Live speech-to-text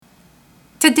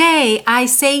Today, I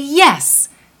say yes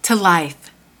to life.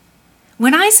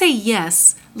 When I say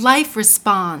yes, life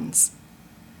responds.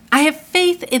 I have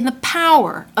faith in the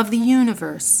power of the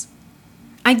universe.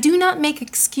 I do not make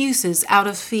excuses out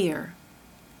of fear.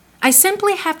 I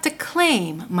simply have to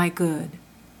claim my good.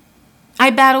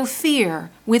 I battle fear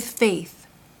with faith.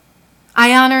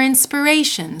 I honor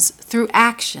inspirations through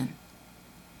action.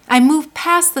 I move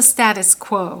past the status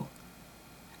quo.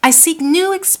 I seek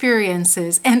new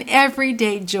experiences and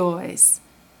everyday joys.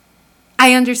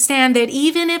 I understand that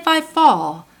even if I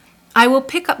fall, I will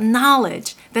pick up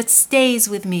knowledge that stays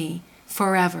with me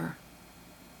forever.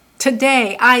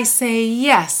 Today, I say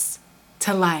yes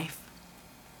to life.